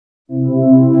What's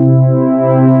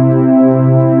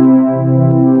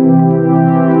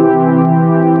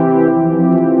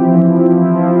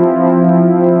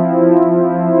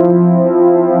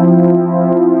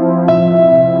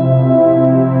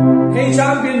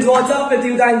up with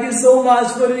you? Thank you so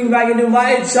much for tuning back into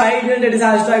my childhood. It is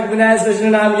hashtag Vinay's Vision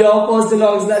and I'm your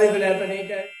personal auxiliary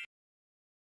Vinaypanekar.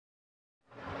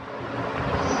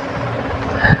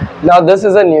 Now this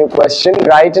is a new question.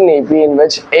 Write an AP in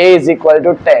which A is equal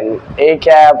to 10. A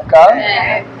क्या है आपका?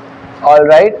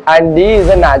 Alright. And D is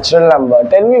a natural number.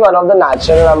 Tell me one of the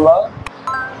natural number.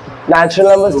 Natural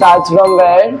number starts from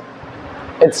where?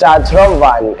 It starts from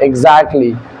 1.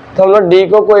 Exactly. तो हम लोग D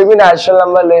को कोई भी natural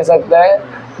number ले सकते हैं.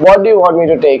 What do you want me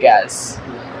to take as?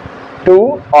 2.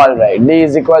 Alright. D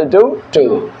is equal to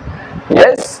 2.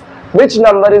 Yes. Which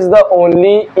number is the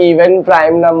only even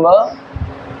prime number?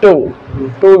 2.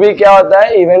 2 भी क्या होता है?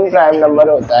 Even prime number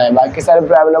होता है. बाकी सारे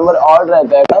prime number odd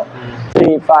रहते हैं ना.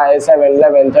 3, 5, 7,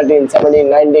 11, 13, 17,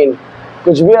 19.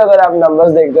 कुछ भी अगर आप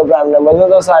numbers देखते हो prime numbers में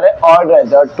तो सारे odd रहते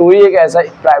हैं. और 2 ही एक ऐसा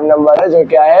prime number है जो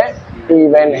क्या है?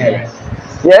 Even है.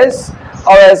 Yes.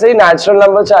 और ऐसे ही नेचुरल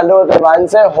नंबर चालू होते हैं 1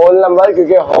 से. होल नंबर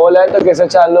क्योंकि होल है तो किसे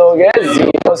चालू हो गए?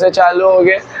 0 से चालू हो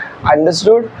गए.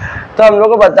 अंडरस्टूड. तो हम लोग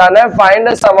को बताना है find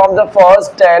the some of the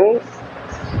first 10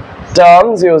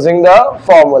 terms using the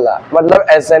formula. मतलब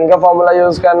SN का फॉर्मूला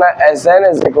यूज करना है. SN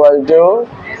is equal to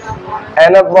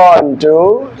n/2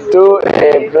 2a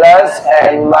plus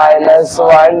n minus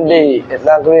 1d.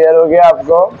 इतना क्लियर हो गया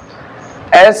आपको?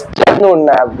 S10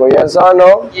 ढूंढना है आपको. यस और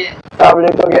नो? आप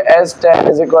लिखोगे S10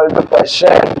 is equal to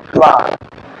question mark.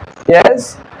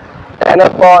 Yes.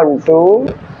 n/2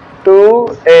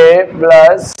 2a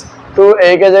plus 2a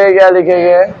के जगह क्या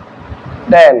लिखेंगे?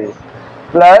 10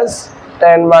 plus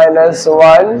 10 minus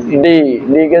 1d.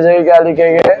 d के जगह क्या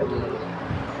लिखेंगे?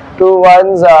 2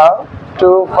 1s are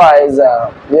 2 5s are.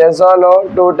 Yes or no?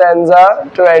 2 10s are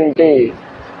 20.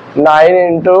 9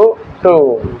 into 2.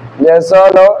 Yes or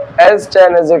no?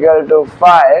 S10 is equal to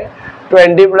 5.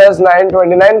 20 plus 9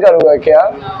 29 करूँगा क्या?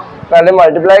 पहले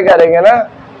मल्टीप्लाई करेंगे ना.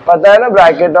 पता है ना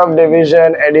bracket of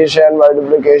division, addition,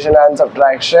 multiplication and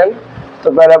subtraction.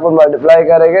 तो पहले अपन मल्टीप्लाई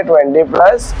करेंगे 20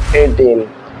 plus 18.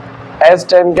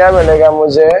 S10 क्या मिलेगा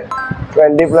मुझे?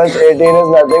 20 plus 18 is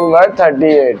nothing but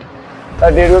 38.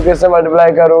 32 को किससे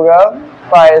मल्टीप्लाई करूँगा?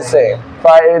 5 से.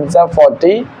 5 8s are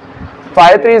 40.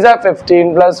 5 3s are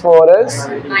 15 plus 4 is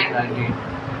 19.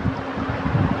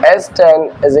 S10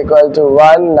 is equal to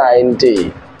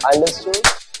 190. Understood?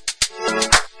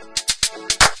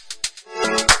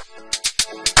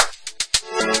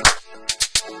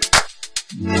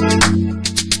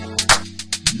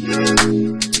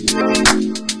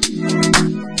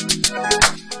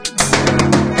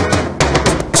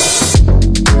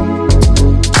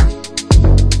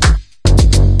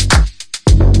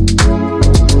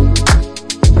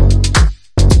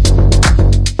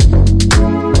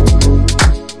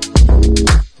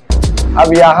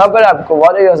 अब यहाँ पर आपको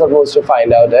what you are supposed to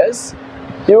find out is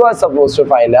you are supposed to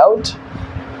find out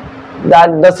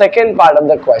that the second part of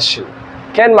the question.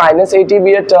 Can minus 80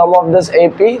 be a term of this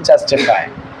AP? Justify.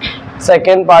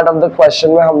 Second part of the question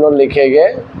में हम लोग लिखेंगे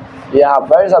यहाँ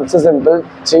पर सबसे simple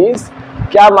चीज,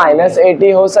 क्या minus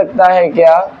 80 हो सकता है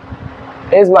क्या?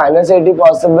 Is minus 80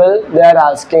 possible? They are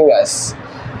asking us.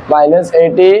 Minus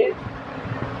 80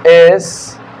 is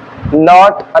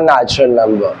not a natural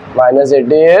number. Minus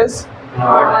 80 is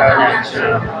not a natural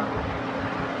number.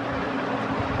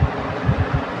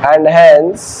 And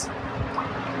hence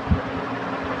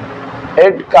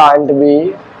it can't be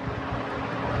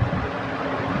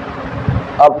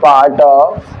a part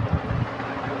of,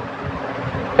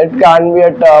 it can't be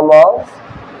a term of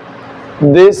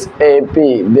this AP.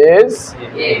 This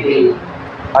AP.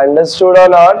 Understood or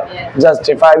not? Yes.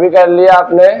 Justify भी कर लिया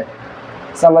आपने,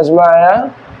 समझ में आया.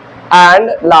 And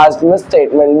last में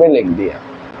statement भी लिख दिया.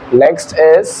 Next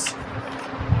is,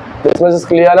 this much is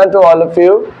clear na to all of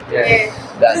you? Yes.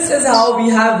 This is how we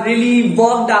have really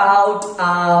worked out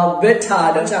a bit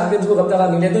harder. Champions को कब तक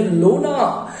मिले तो लो ना,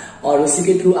 और उसी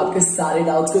के थ्रू आपके सारे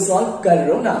डाउट्स को सॉल्व कर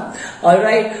लो ना.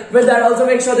 Alright, with that also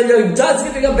make sure that you're just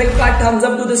giving a big fat thumbs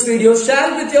up to this video, share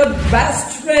it with your best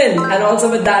friend, and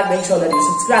also with that make sure that you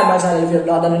subscribe my channel if you have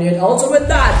not done it yet. Also with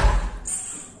that,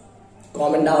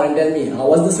 comment down and tell me how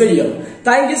was this video.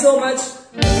 Thank you so much.